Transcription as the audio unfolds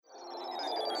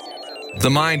The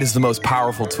mind is the most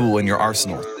powerful tool in your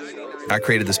arsenal. I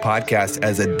created this podcast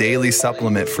as a daily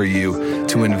supplement for you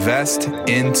to invest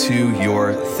into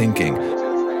your thinking.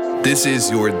 This is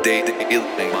your daily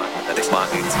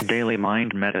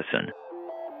mind medicine.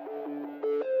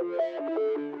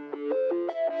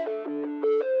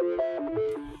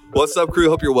 What's up, crew?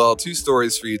 Hope you're well. 2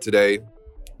 stories for you today.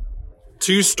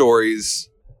 2 stories,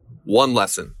 1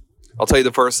 lesson. I'll tell you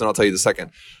the first and I'll tell you the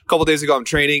second. A couple days ago, I'm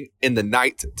training in the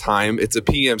night time. It's a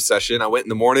PM session. I went in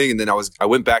the morning and then I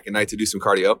went back at night to do some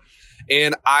cardio.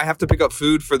 And I have to pick up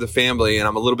food for the family and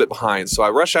I'm a little bit behind. So I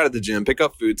rush out of the gym, pick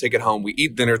up food, take it home. We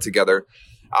eat dinner together.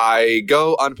 I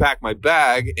go unpack my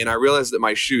bag and I realize that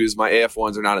my shoes, my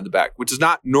AF1s, are not in the bag, which is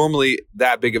not normally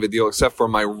that big of a deal, except for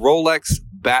my Rolex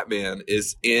Batman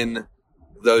is in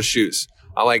those shoes.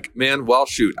 I'm like, man, well,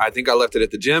 shoot. I think I left it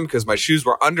at the gym because my shoes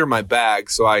were under my bag.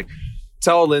 So I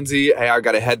tell Lindsay, hey, I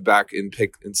got to head back and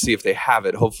pick and see if they have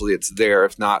it. Hopefully it's there.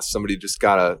 If not, somebody just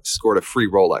scored a free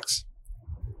Rolex.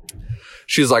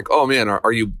 She's like, oh man,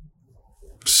 are you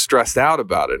stressed out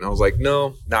about it? And I was like,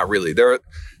 no, not really. There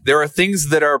are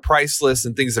things that are priceless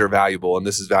and things that are valuable. And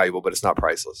this is valuable, but it's not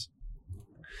priceless.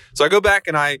 So I go back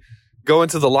and I go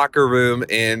into the locker room,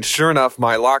 and sure enough,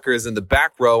 my locker is in the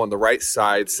back row on the right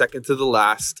side, second to the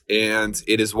last, and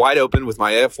it is wide open with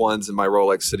my AF1s and my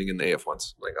Rolex sitting in the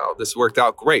AF1s. Like, oh, this worked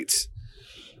out great.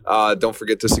 Don't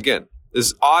forget this again. This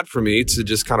is odd for me to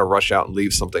just kind of rush out and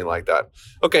leave something like that.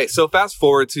 Okay, so fast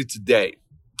forward to today.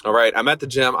 All right, I'm at the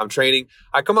gym. I'm training.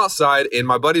 I come outside, and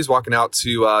my buddy's walking out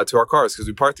to our cars because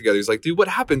we parked together. He's like, dude, what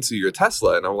happened to your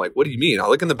Tesla? And I'm like, what do you mean? I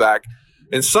look in the back,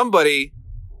 and some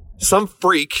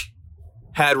freak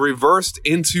had reversed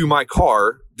into my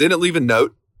car, didn't leave a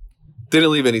note,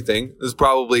 didn't leave anything. It was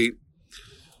probably,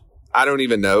 I don't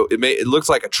even know. It looks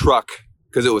like a truck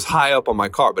because it was high up on my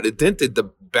car, but it dented the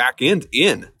back end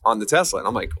in on the Tesla. And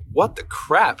I'm like, what the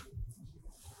crap?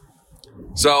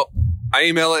 So I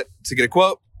email it to get a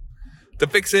quote to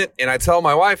fix it. And I tell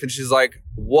my wife and she's like,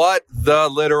 what the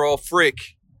literal frick?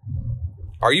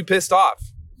 Are you pissed off?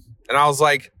 And I was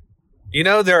like, you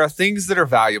know, there are things that are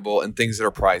valuable and things that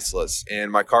are priceless,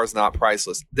 and my car's not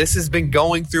priceless. This has been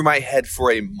going through my head for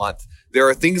a month. There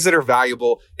are things that are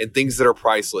valuable and things that are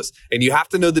priceless, and you have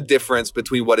to know the difference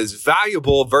between what is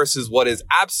valuable versus what is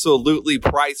absolutely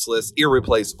priceless,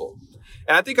 irreplaceable.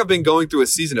 And I think I've been going through a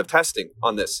season of testing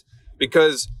on this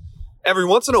because every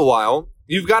once in a while,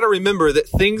 you've got to remember that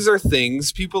things are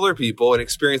things, people are people, and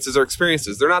experiences are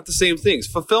experiences. They're not the same things.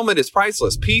 Fulfillment is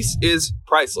priceless. Peace is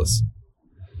priceless.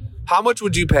 How much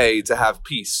would you pay to have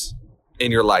peace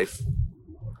in your life?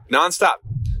 Nonstop.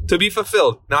 To be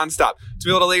fulfilled, nonstop. To be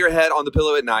able to lay your head on the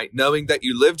pillow at night, knowing that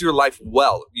you lived your life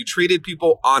well. You treated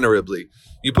people honorably.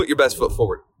 You put your best foot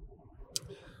forward.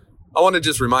 I want to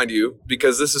just remind you,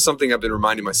 because this is something I've been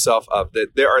reminding myself of,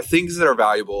 that there are things that are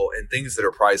valuable and things that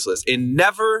are priceless. And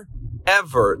never,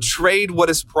 ever trade what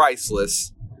is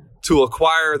priceless to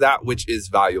acquire that which is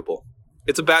valuable.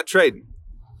 It's a bad trade.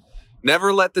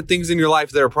 Never let the things in your life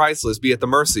that are priceless be at the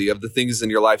mercy of the things in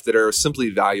your life that are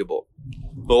simply valuable.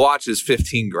 The watch is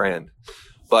 $15,000,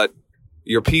 but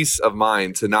your peace of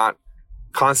mind to not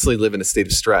constantly live in a state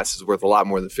of stress is worth a lot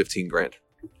more than $15,000.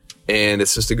 And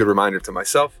it's just a good reminder to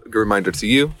myself, a good reminder to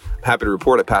you. I'm happy to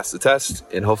report I passed the test,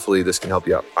 and hopefully this can help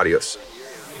you out. Adios.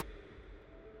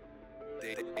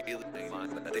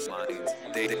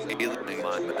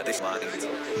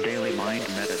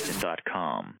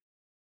 dailymindmedicine.com